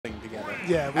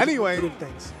Yeah. Anyway, we did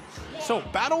things. so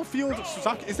Battlefield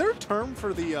Suzaki, is there a term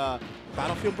for the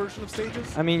Battlefield version of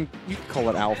stages? I mean, you could call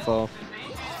it alpha.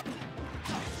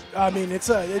 I mean, it's.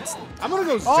 I'm gonna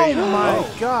go Oh Xeno.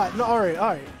 my God! No, all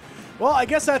right. Well, I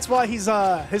guess that's why he's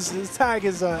his tag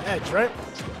is Edge, right?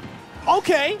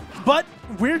 Okay, but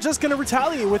we're just gonna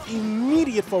retaliate with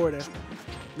immediate forward air.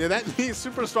 Yeah, that knee is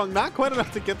super strong. Not quite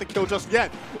enough to get the kill just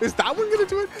yet. Is that one gonna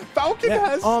do it? Falcon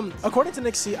has. According to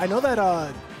Nick C, I know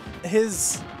that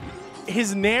his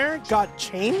nair got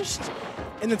changed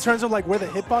in the terms of like where the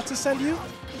hitboxes send you.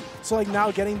 So like now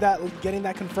getting that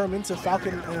confirmed into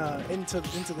Falcon into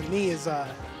the knee is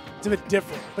it's a bit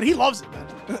different. But he loves it, man.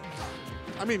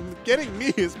 I mean, getting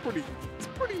knee is pretty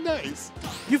nice.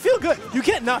 You feel good. You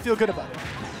can't not feel good about it.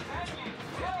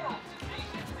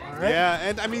 All right. Yeah,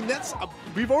 and I mean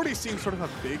we've already seen sort of a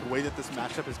big way that this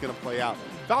matchup is gonna play out.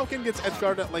 Falcon gets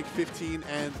edgeguard at like 15,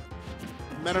 and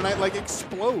Metaknight like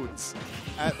explodes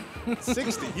at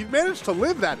 60. He managed to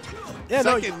live that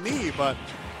second knee, but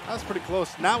that was pretty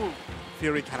close. Now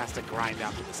Fury kind of has to grind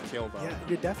out to this kill, though. Yeah,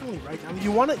 you're definitely right. I mean,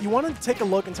 you want to take a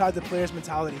look inside the player's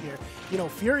mentality here. You know,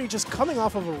 Fury just coming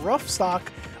off of a rough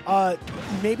stock.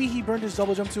 Maybe he burned his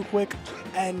double jump too quick,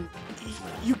 and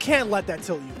you can't let that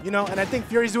tilt you. You know, and I think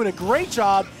Fury's doing a great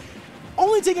job,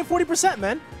 only taking 40%,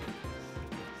 man.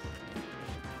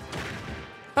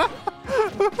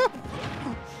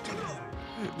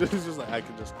 He's just like, I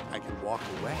can walk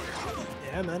away.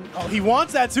 Yeah, man. Oh, he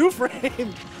wants that two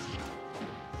frame.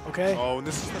 Okay. Oh, and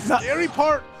this is the scary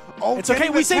part. Oh, it's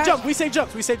okay. We say jumps. We say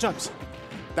jumps. We say jumps.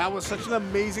 That was such an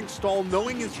amazing stall,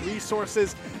 knowing his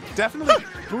resources. Definitely,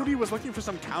 Booty was looking for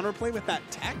some counterplay with that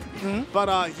tech,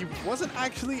 but he wasn't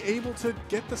actually able to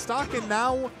get the stock, and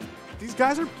now these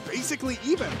guys are basically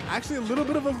even. Actually, a little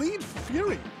bit of a lead for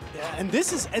Fury. Yeah, and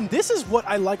this is what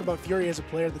I like about Fury as a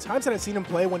player. The times that I've seen him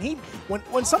play,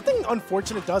 when something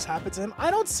unfortunate does happen to him, I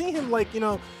don't see him like,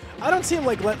 I don't see him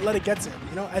like let it get to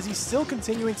him. As he's still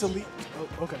continuing to lead.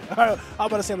 Oh, okay. How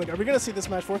about to say, like, are we gonna see this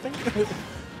match 4 thing?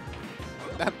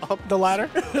 That up the ladder.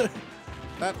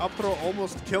 That up throw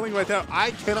almost killing right there.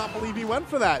 I cannot believe he went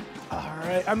for that. All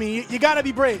right. I mean, you gotta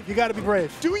be brave. You gotta be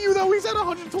brave. Do you though? He's at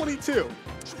 122.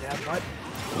 Yeah, but.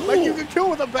 Like, you can kill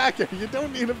with a back air. You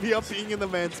don't need to be up being in the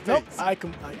man's face. Nope, I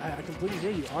completely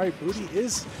hear you. All right, Booty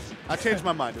is... I changed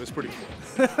my mind. It was pretty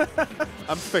cool.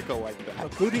 I'm fickle like that.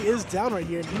 But Booty is down right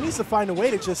here, and he needs to find a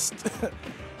way to just...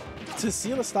 to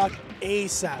seal the stock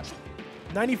ASAP.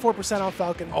 94% on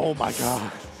Falcon. Oh, my God.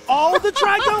 Oh, the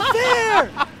track don't fair!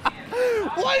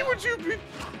 Why would you be...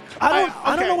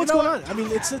 I don't know what's going on. I mean,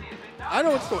 it's a... I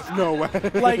know what's going on. No way.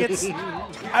 Like, it's...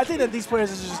 I think that these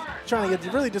players are just trying to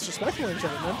get really disrespectful in each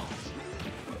other, man.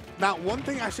 Now, one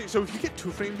thing actually, so if you get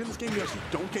 2 framed in this game, you actually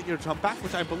don't get your jump back,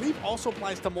 which I believe also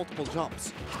applies to multiple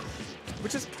jumps.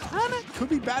 Which is kind of, could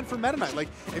be bad for Metaknight. Like,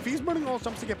 if he's burning all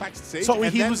jumps to get back to stage, so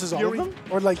and he loses all of them?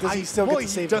 Or, like, does he still get to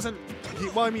save them?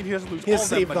 Well, I mean, he doesn't lose all of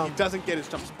them, but he doesn't get his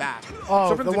jumps back.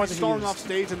 Oh, so if he's stalling off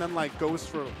stage and then, like, goes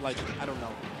for, like, I don't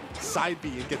know, side B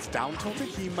and gets down tilted,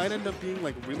 he might end up being,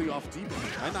 like, really off deep and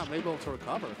he might not be able to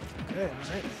recover. Okay,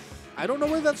 all right. I don't know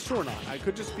whether that's true or not. I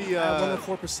could just be...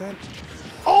 104%.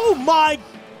 Oh, my...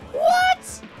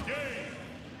 What?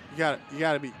 You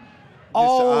gotta be...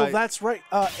 Oh, that's right.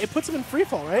 It puts him in free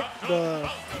fall, right? The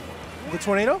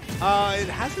tornado? It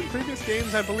has in previous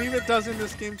games. I believe it does in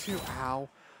this game too. Ow.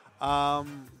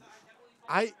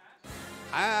 I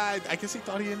guess he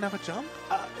thought he didn't have a jump.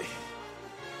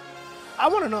 I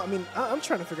want to know. I mean, I'm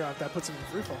trying to figure out if that puts him in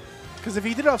free fall. Because if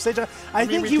he did it off stage, I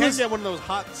think he was. Get one of those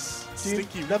hot,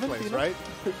 stinky replays, right?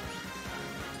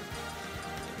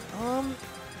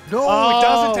 No, it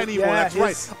doesn't anymore. Yeah, that's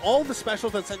right. All the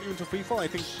specials that sent you into free fall, I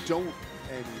think, don't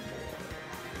anymore.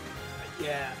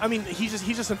 Yeah, I mean, he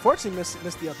just unfortunately missed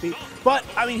the upbeat. But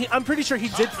I mean, I'm pretty sure he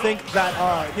did think that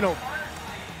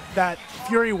that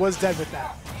Fury was dead with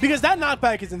that, because that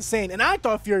knockback is insane, and I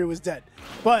thought Fury was dead.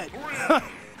 But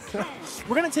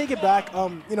we're gonna take it back.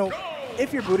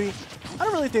 If you're Booty, I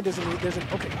don't really think there's an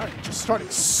okay. All right, just starting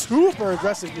super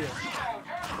aggressive here.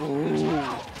 Ooh.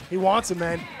 He wants it,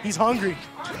 man. He's hungry.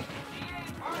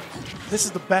 This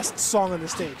is the best song on the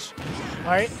stage.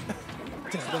 All right?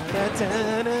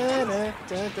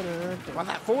 Wow,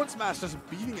 that forward smash just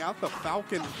beating out the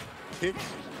Falcon kick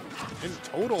in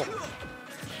total.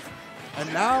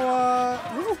 And now,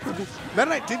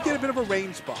 Metaknight did get a bit of a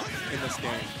range buff in this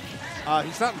game.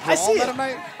 He's not raw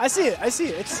Metaknight. I see it.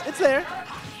 It's there.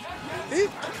 It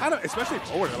kind of, especially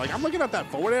forward air. Like, I'm looking at that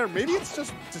forward air. Maybe it's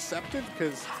just deceptive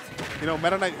because,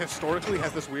 Metaknight historically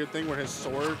has this weird thing where his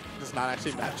sword does not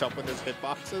actually match up with his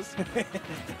hitboxes.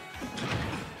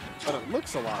 But it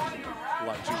looks a lot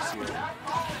juicier.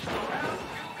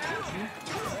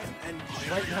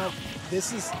 right now,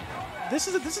 this is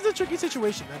a tricky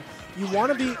situation, man. You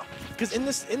want to be, because in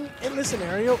this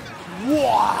scenario,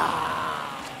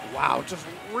 Wow, just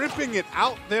ripping it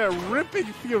out there, ripping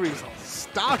Fury's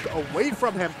stock away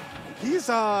from him. He's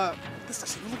this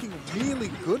is looking really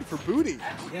good for Booty.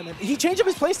 Yeah, man. He changed up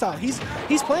his playstyle.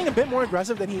 He's playing a bit more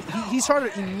aggressive than he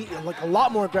started like a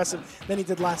lot more aggressive than he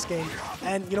did last game,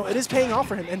 and you know it is paying off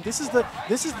for him. And these are the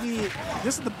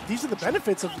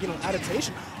benefits of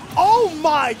adaptation. Oh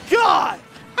my God!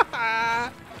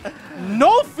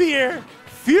 No fear,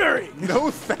 Fury. No,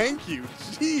 thank you.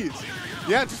 Jeez.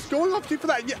 Yeah, just going up deep for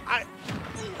that. Yeah,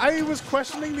 I was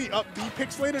questioning the up B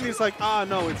pixelator, and he's like,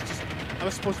 no, it's just. I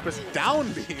was supposed to press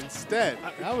down B instead.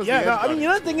 That was I mean,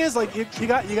 the thing is, like, you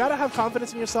gotta have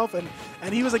confidence in yourself, and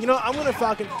he was like, I'm gonna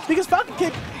Falcon, because Falcon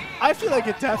Kick, I feel like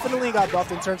it definitely got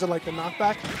buffed in terms of like the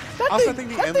knockback. That thing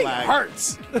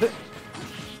hurts.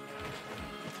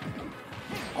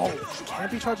 Oh,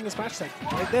 can't be charging a smash tech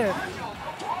right there.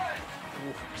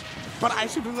 But I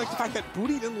actually really like the fact that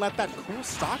Booty didn't let that cool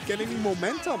stock get any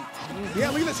momentum.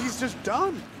 Yeah, look at this, he's just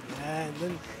done. And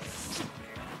then.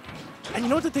 And you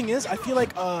know what the thing is? I feel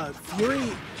like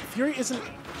Fury isn't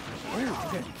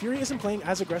playing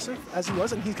as aggressive as he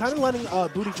was, and he's kind of letting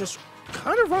Booty just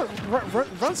kind of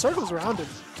run circles around him.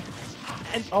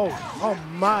 And oh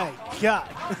my God!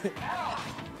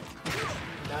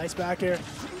 Nice back air.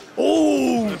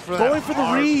 Oh, going for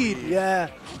the read. Yeah.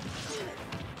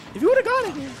 If you would have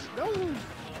got it, no.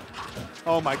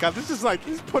 Oh my God, this is like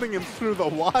he's putting him through the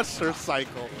washer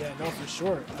cycle. Yeah, no, for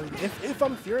sure. I mean, if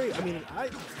I'm Fury, I mean,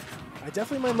 I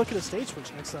definitely might look at a stage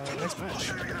switch next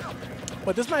match.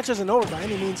 But this match isn't over by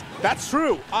any means. That's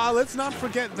true. Let's not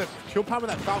forget the kill power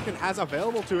that Falcon has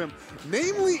available to him,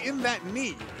 namely in that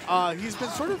knee. He's been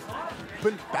sort of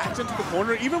backed into the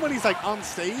corner. Even when he's like on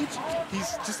stage,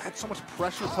 he's just had so much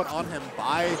pressure put on him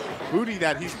by Booty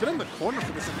that he's been in the corner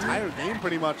for this entire game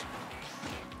pretty much.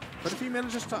 But if he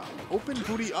manages to open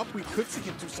Booty up, we could see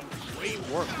him do some great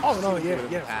work. Oh, no, yeah,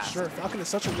 for sure. Falcon is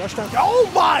such a rushdown. Oh,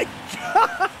 my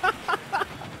God!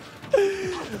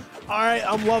 All right,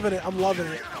 I'm loving it.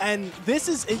 And this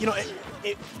is, you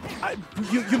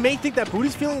may think that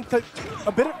Booty's feeling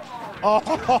a bit of...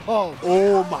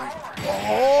 Oh, my.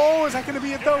 Oh, is that going to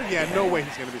be it, though? Yeah, no way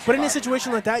he's going to be survived. But in a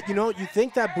situation like that, you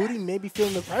think that Booty may be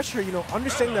feeling the pressure,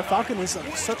 understanding that Falcon is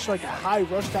such like a high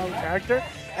rushdown character,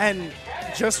 and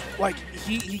just like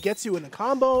he gets you in a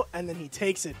combo, and then he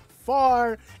takes it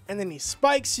far, and then he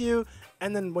spikes you,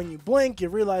 and then when you blink, you're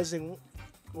realizing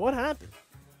what happened,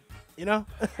 Yeah.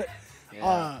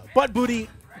 But Booty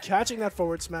catching that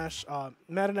forward smash,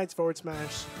 Metaknight's forward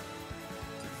smash,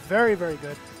 very, very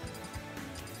good.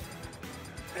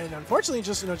 And unfortunately,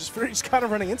 just Fury's kind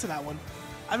of running into that one.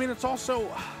 I mean, it's also,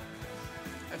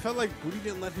 I felt like Booty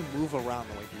didn't let him move around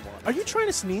the way he wanted. Are you trying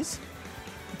to sneeze?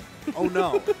 Oh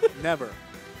no, never.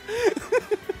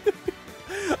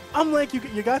 I'm like,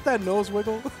 you got that nose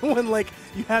wiggle when like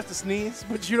you have to sneeze,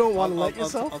 but you don't want to let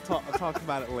yourself. I'll talk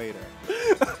about it later.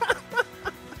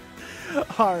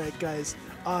 All right, guys.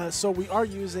 So we are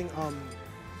using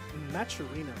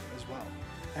Maturino as well,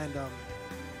 and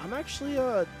I'm actually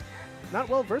not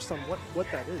well versed on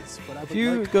what that is. But I would if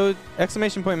you go !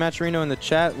 Maturino in the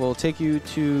chat, will take you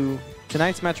to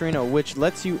tonight's Maturino, which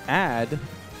lets you add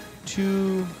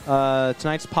to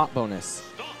tonight's pop bonus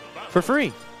for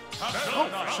free.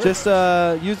 Oh, sure. Just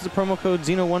use the promo code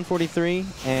Xeno143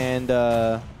 and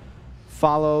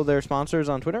follow their sponsors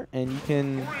on Twitter, and you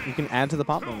can add to the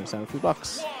pop bonus at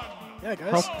 $2. Yeah,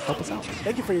 guys. Help us out.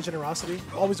 Thank you for your generosity.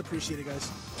 Always appreciate it,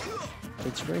 guys.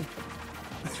 It's free.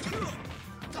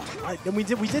 All right, then we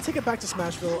did take it back to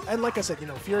Smashville, and like I said,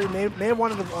 Fury may have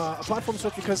wanted a platform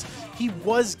switch because he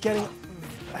was getting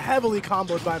heavily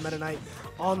comboed by Metaknight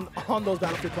on those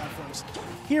Battlefield platforms.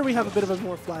 Here we have a bit of a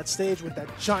more flat stage with that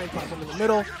giant platform in the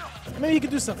middle. Maybe he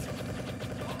could do something.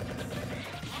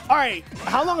 All right,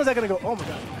 how long is that going to go? Oh, my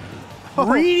God.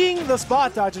 Oh. Reading the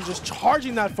spot dodge and just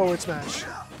charging that forward smash.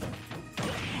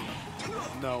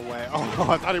 No way. Oh,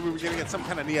 I thought we were going to get some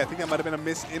kind of knee. I think that might have been a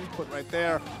misinput right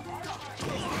there.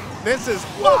 This is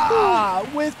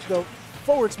with the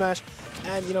forward smash.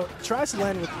 And, tries to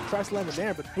land with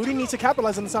there, but Booty needs to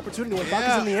capitalize on this opportunity when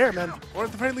Falcon's in the air, man. Or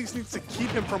at the very least needs to keep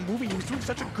him from moving. He was doing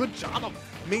such a good job of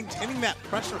maintaining that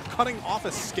pressure, cutting off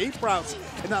escape routes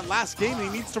in that last game, and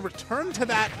he needs to return to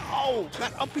that. Oh,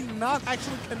 that up B not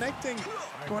actually connecting.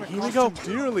 Going to cost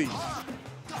him dearly.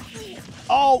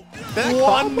 Oh,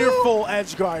 wonderful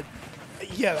edge guard.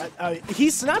 Yeah,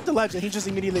 he snapped the ledge and he just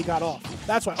immediately got off.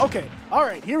 That's why. Okay, all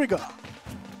right, here we go.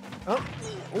 Oh.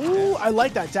 Ooh, I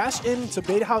like that. Dash in to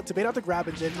bait out the grab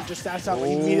engine. He just dashed out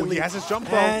immediately. He has his jump,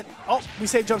 bro. And, oh, we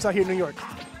say jumps out here in New York.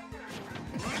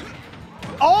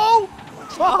 Oh!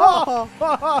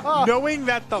 Knowing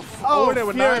that the forward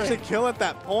would not actually kill at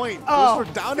that point. Goes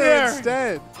for down air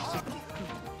instead.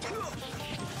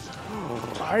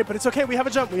 All right, but it's okay. We have a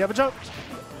jump. We have a jump.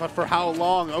 But for how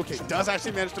long? Okay, does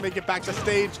actually manage to make it back to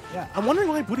stage. Yeah, I'm wondering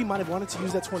why Booty might have wanted to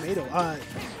use that tornado.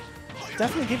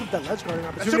 Definitely gave up that ledge guarding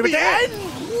opportunity. That should be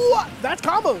and what? That's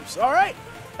combos. All right,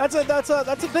 that's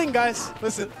a thing, guys.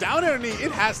 Listen, down air knee,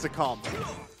 it has to combo.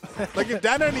 Like if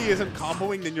down air knee isn't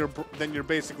comboing, then you're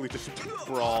basically just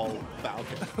Brawl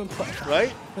Falcon,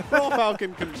 right? Brawl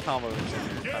Falcon can combo.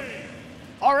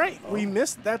 All right, we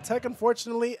missed that tech,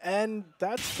 unfortunately, and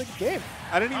that's the game.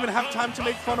 I didn't even have time to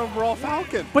make fun of Brawl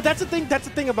Falcon. But that's the thing. That's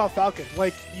the thing about Falcon.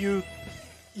 Like you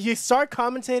start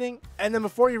commentating, and then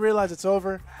before you realize it's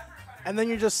over, and then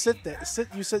you just sit there.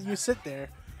 You sit there,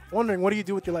 wondering what do you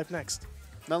do with your life next.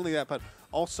 Not only that, but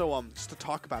also just to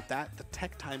talk about that, the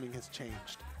tech timing has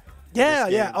changed. Yeah,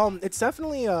 yeah. It's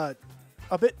definitely a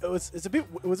bit. It was a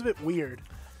bit weird.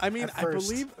 I mean, I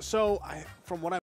believe so. From what I